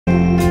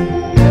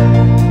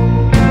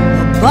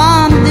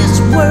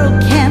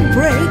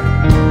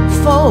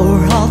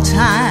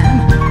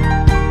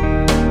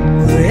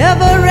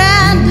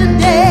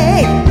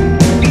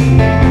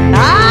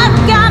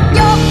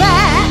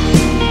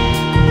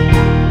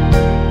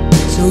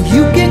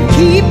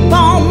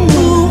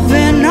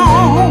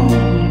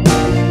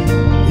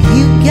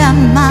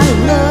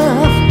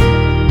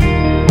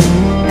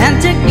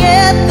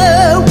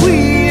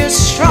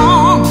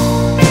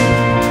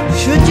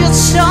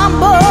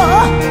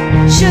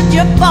should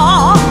you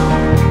fall,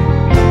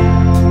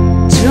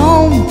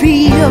 don't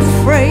be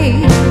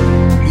afraid,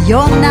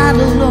 you're not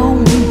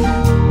alone.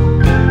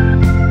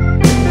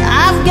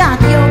 I've got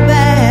your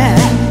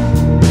back.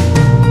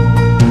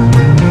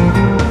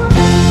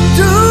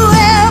 Through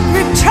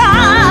every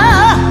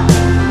trial,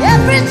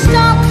 every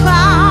storm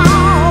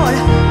cloud,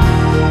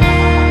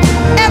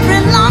 every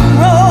long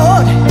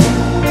road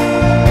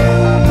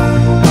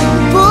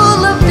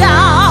full of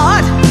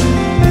doubt,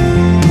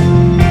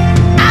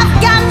 I've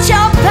got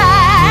your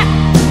back,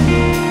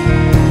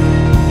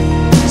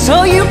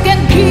 so you can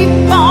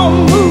keep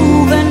on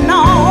moving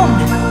on.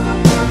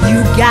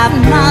 You got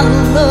my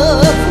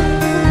love,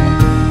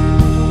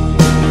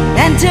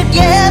 and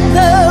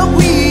together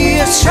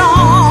we're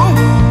strong.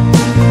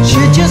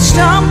 Should you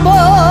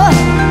stumble,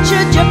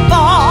 should you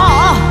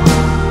fall,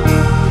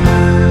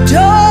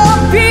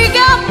 don't be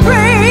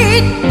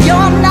afraid,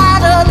 you're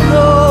not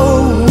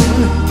alone.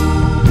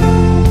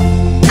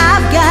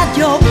 I've got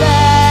your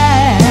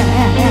back.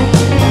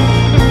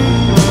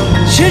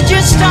 Should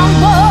you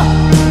stumble,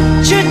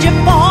 should you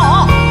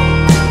fall,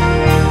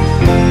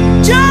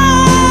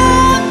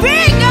 don't be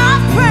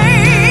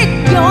afraid,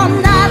 you're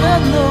not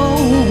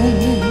alone.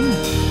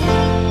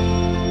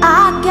 I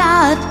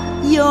got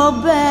your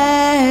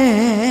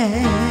back.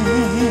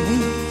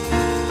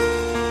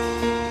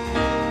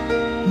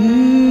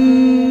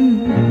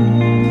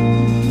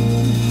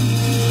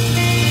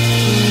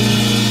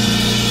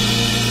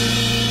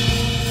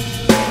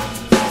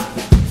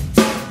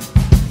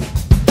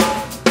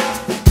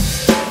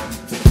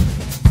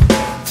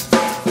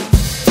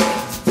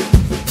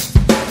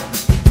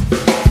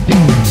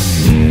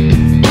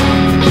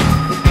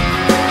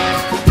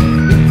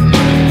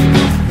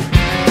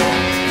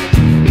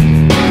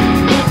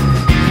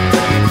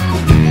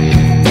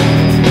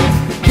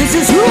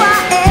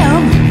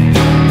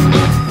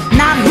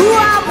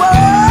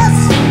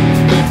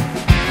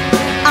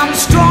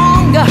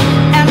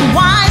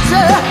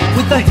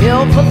 The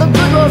help of the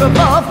good Lord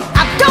above,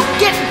 I don't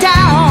get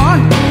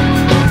down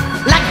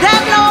like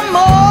that no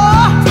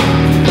more.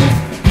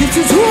 This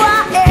is who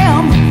I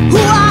am,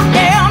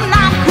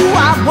 not who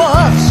I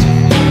was.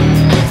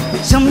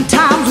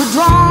 Sometimes we're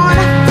drawn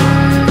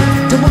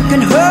to what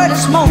can hurt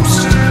us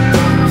most.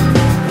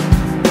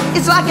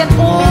 It's like an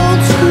old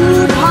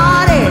school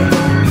party,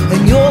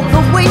 and you're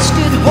the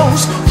wasted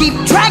host.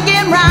 Keep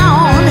dragging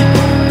round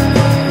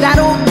that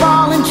old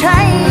ball and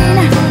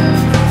chain,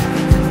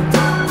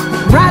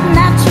 riding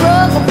that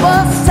struggle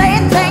bus,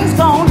 saying things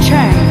gon'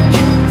 change.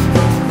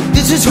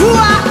 This is who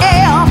I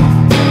am,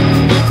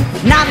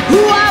 not who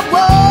I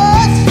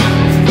was.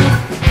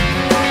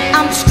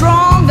 I'm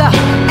stronger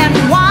and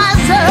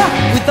wiser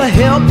with the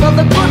help of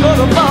the good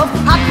Lord above.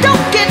 I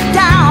don't get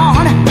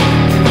down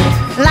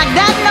like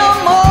that no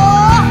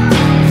more.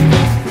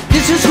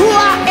 This is who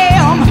I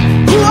am,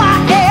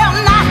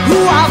 not who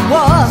I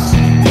was.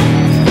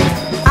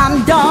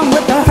 I'm done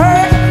with the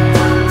hurt,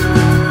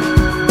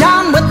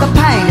 done with the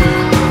pain.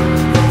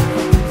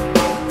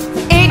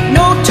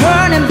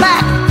 Turning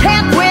back,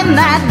 can't win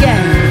that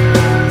game.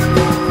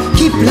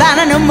 Keep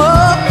lining them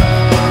up,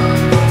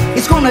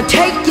 it's gonna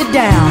take you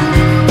down.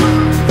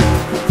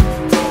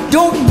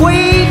 Don't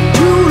wait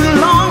too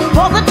long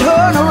for the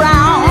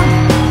turnaround.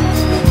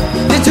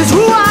 This is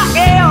who I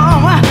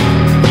am,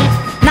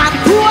 not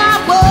who I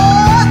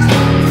was.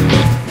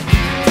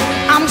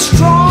 I'm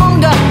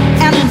stronger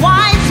and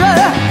wiser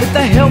with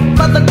the help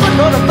of the good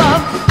Lord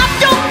above. I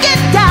don't get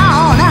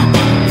down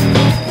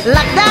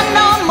like that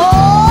no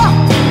more.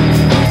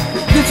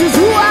 This is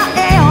who I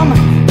am,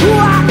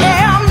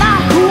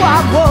 not who I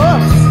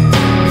was.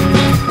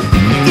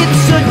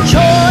 It's a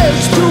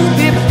choice to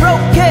be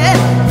broken,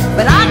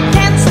 but I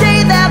can't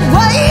stay that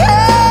way.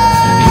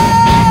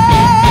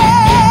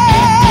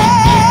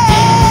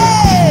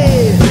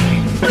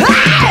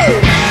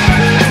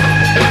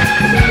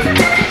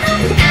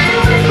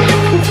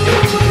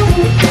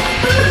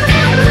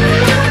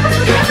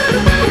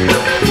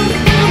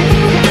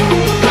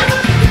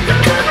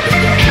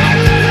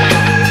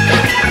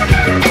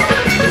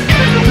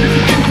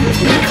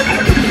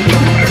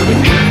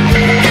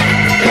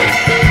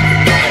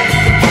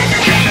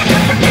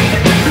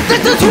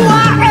 Who I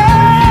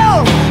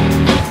am,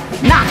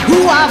 not who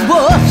I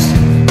was.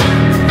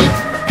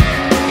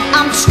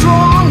 I'm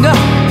stronger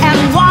and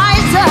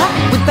wiser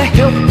with the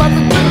help of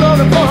the good Lord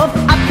above.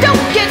 I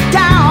don't get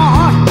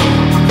down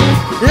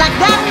like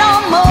that no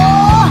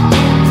more.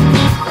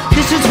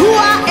 This is who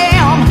I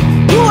am,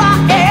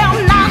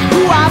 not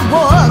who I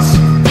was.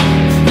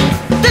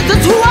 This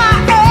is who I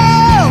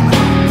am,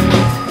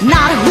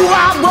 not who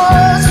I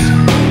was.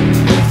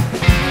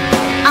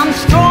 I'm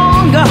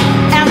stronger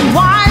and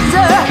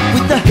wiser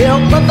with the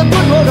help of the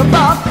good Lord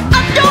above.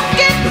 I don't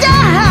get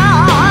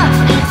down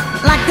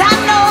like that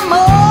no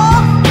more.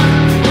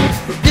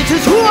 This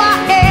is who I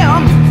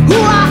am,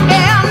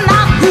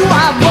 not who I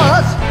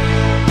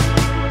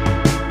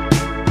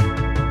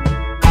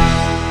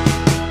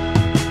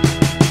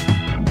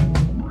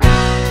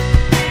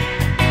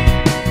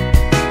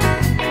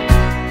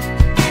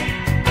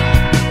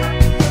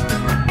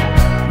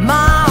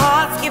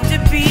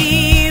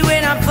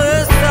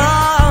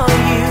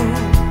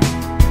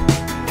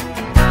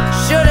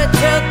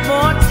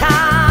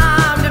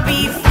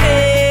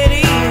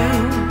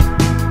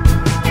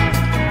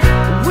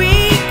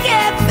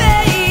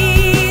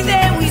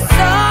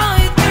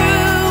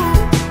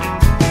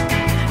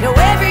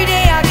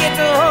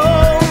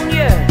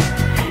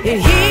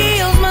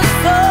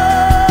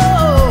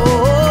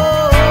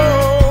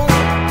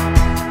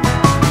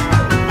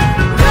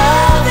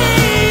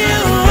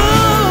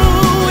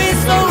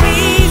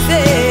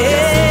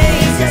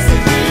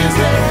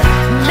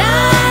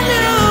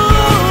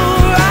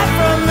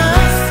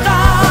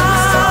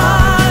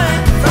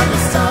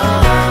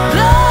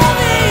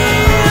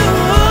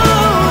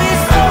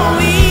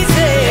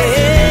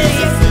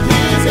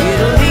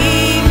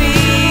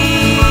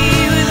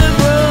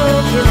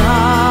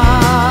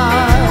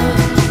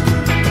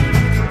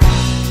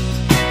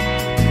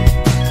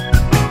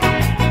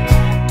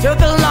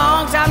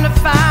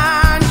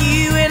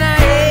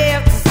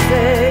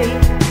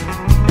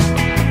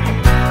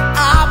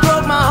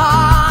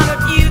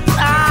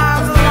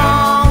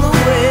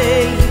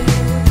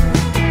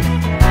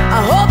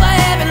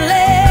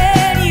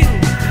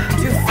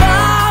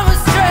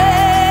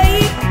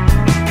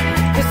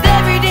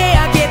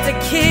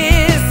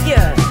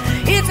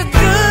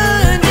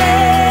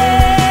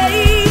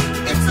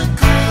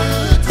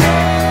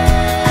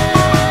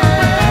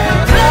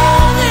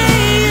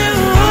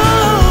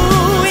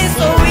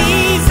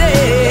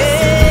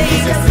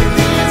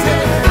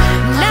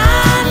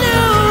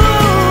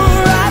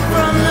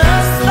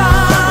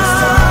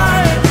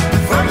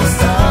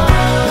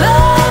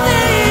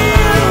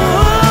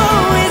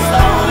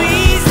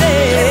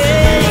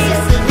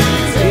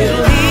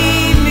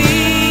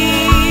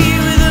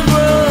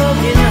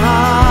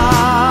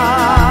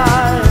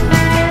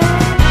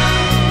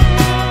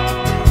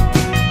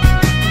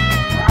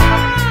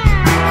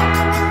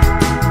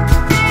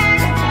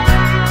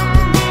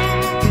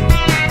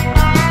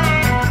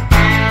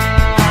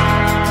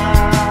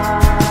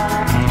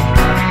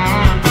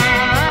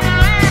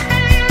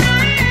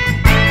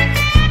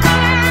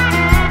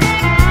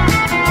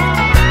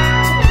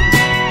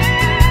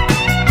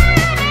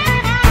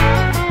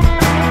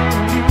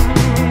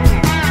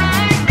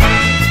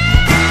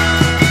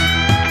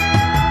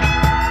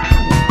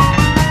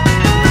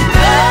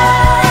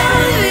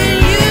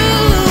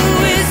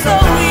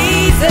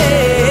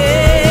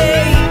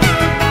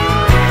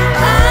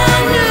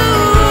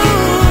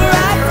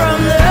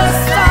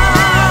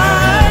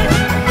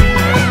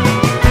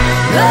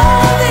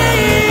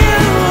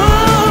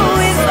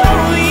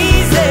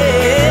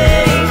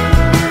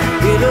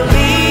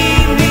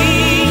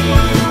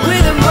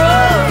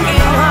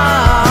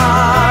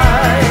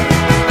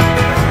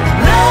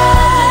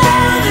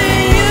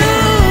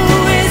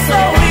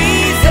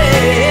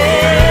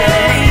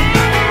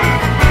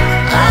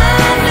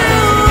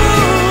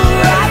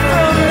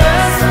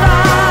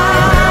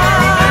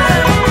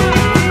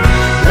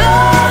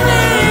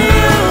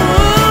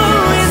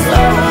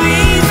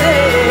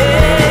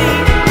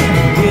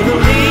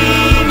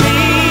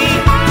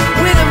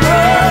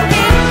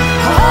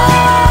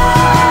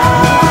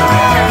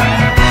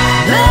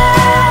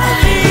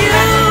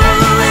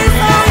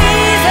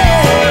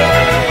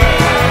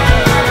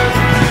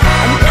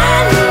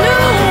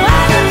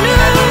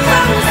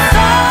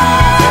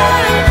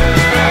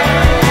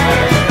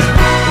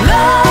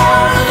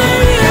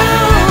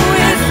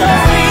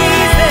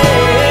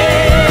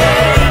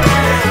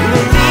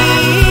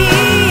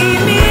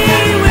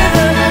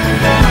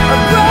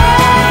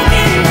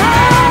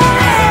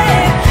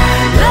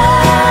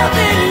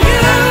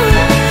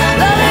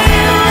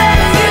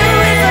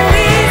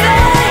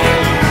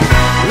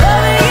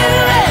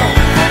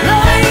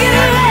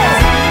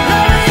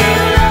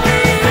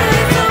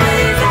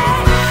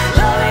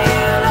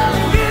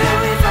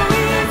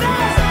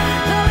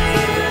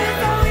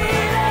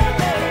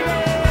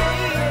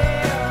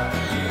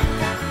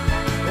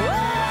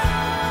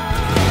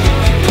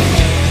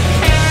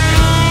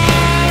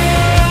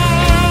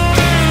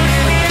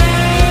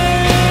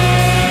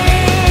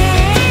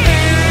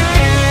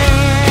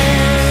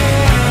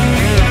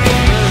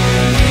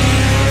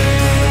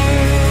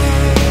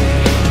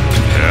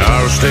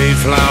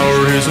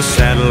flower is a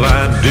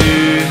satellite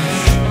dish.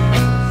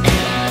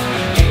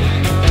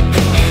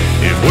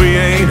 If we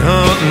ain't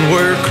hunting,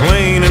 we're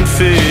cleaning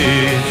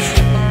fish.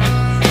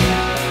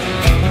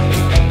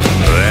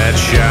 That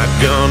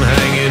shotgun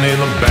hanging in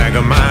the back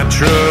of my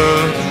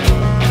truck,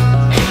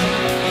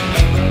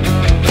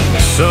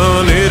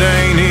 son, it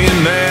ain't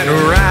in that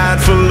ride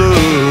for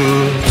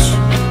looks.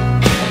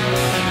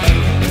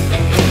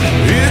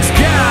 It's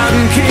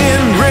cotton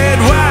candy, red,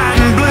 white,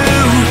 and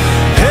blue.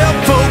 Help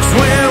folks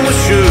when we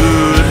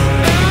should.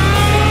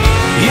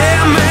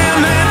 Yeah, man,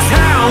 that's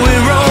how we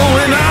roll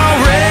in our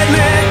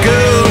redneck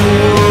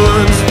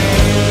woods.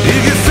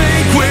 If you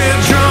think we're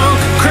drunk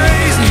or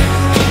crazy,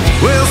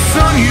 well,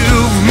 son,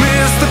 you've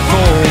missed the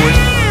point.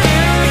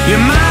 You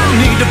might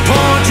need to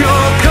point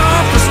your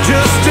compass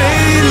just a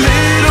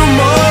little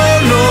more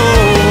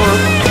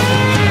north.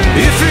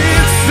 If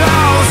it's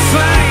all the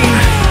same,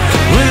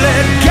 we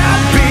let God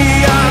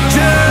be our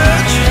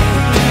judge.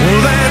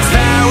 Well, that's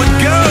how it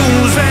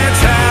goes,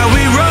 that's how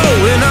we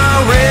roll in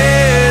our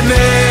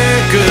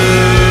redneck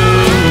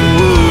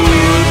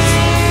woods.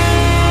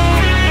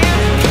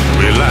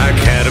 We like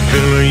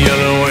Caterpillar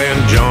yellow and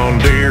John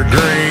Deere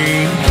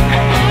green,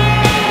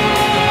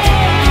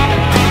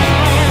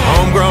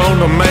 homegrown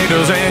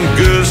tomatoes and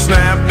good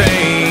snap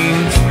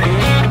beans.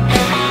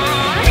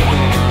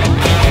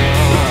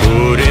 We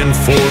put in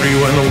 40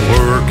 when the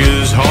work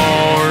is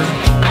hard,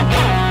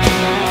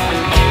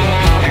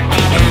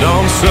 and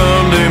on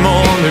Sunday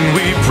morning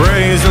we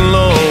praise the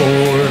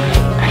Lord.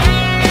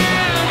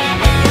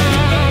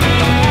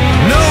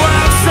 No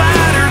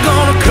outsider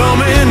gonna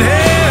come in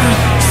here,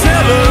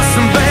 sell us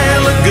some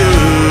bale of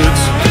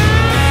goods.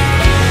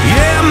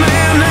 Yeah,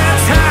 man,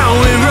 that's how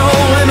we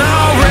roll in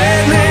our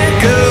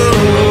redneck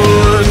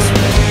woods.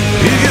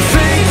 If you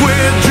think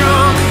we're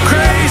drunk or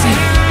crazy,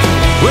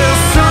 well,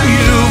 son,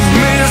 you've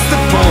missed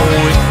the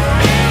point.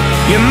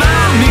 You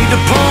might need to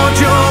point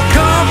your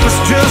compass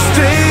just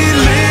a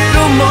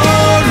little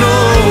more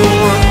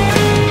north.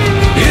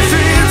 If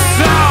it's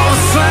all the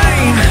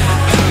same,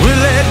 we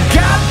let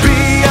God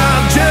be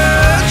our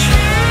judge.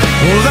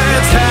 Well,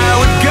 that's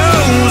how it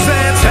goes,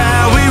 that's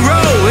how we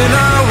roll in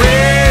our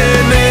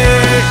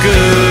redneck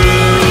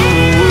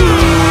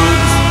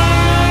woods.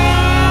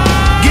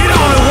 Get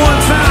on it one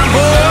time,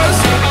 boys.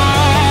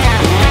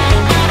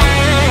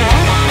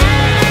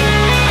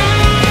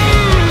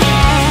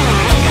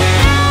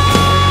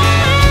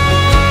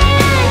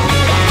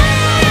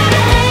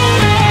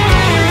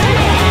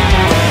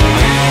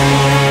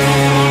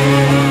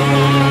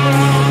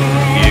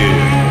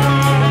 Yeah.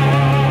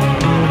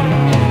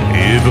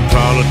 If a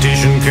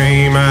politician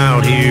came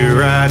out here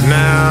right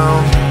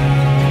now,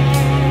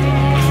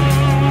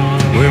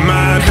 we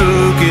might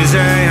hook his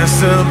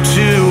ass up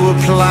to a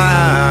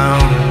plow.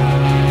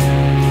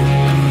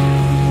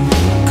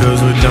 'Cause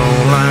we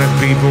don't like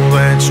people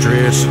that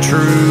stretch the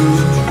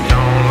truth.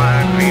 Don't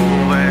like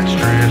people that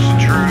stretch the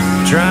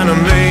truth. Trying to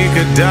make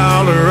a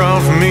dollar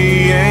off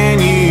me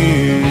and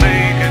you.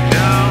 Make a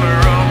dollar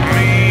off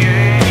me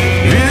and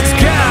you. It's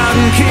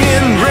cotton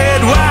candy,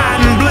 red,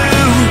 white, and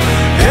blue.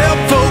 Help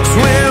folks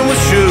when we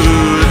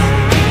should.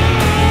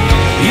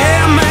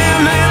 Yeah, man,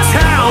 that's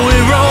how we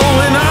roll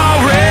in our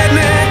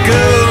redneck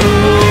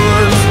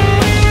woods.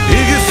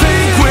 If you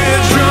think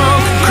we're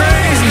drunk or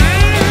crazy,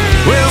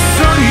 well,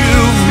 son,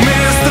 you've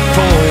missed the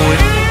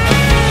point.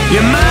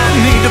 You might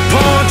need to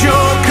point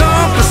your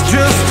compass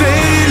just a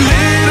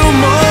little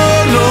more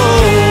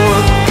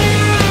north.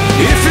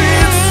 If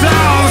it's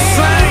all the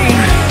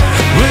same,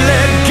 we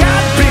let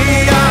God be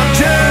our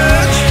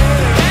judge.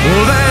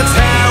 Well, that's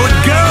how it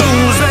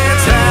goes,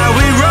 that's how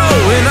we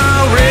roll in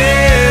our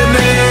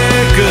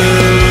redneck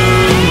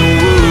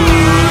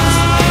woods.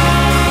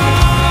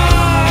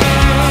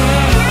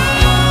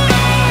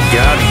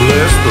 God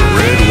bless the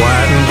red,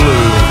 white, and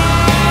blue.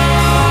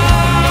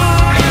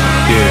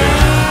 Yeah.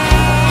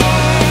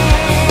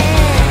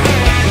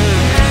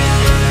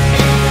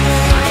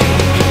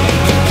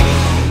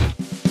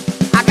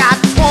 I got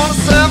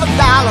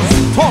 $27,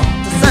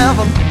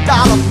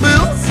 $27 bill.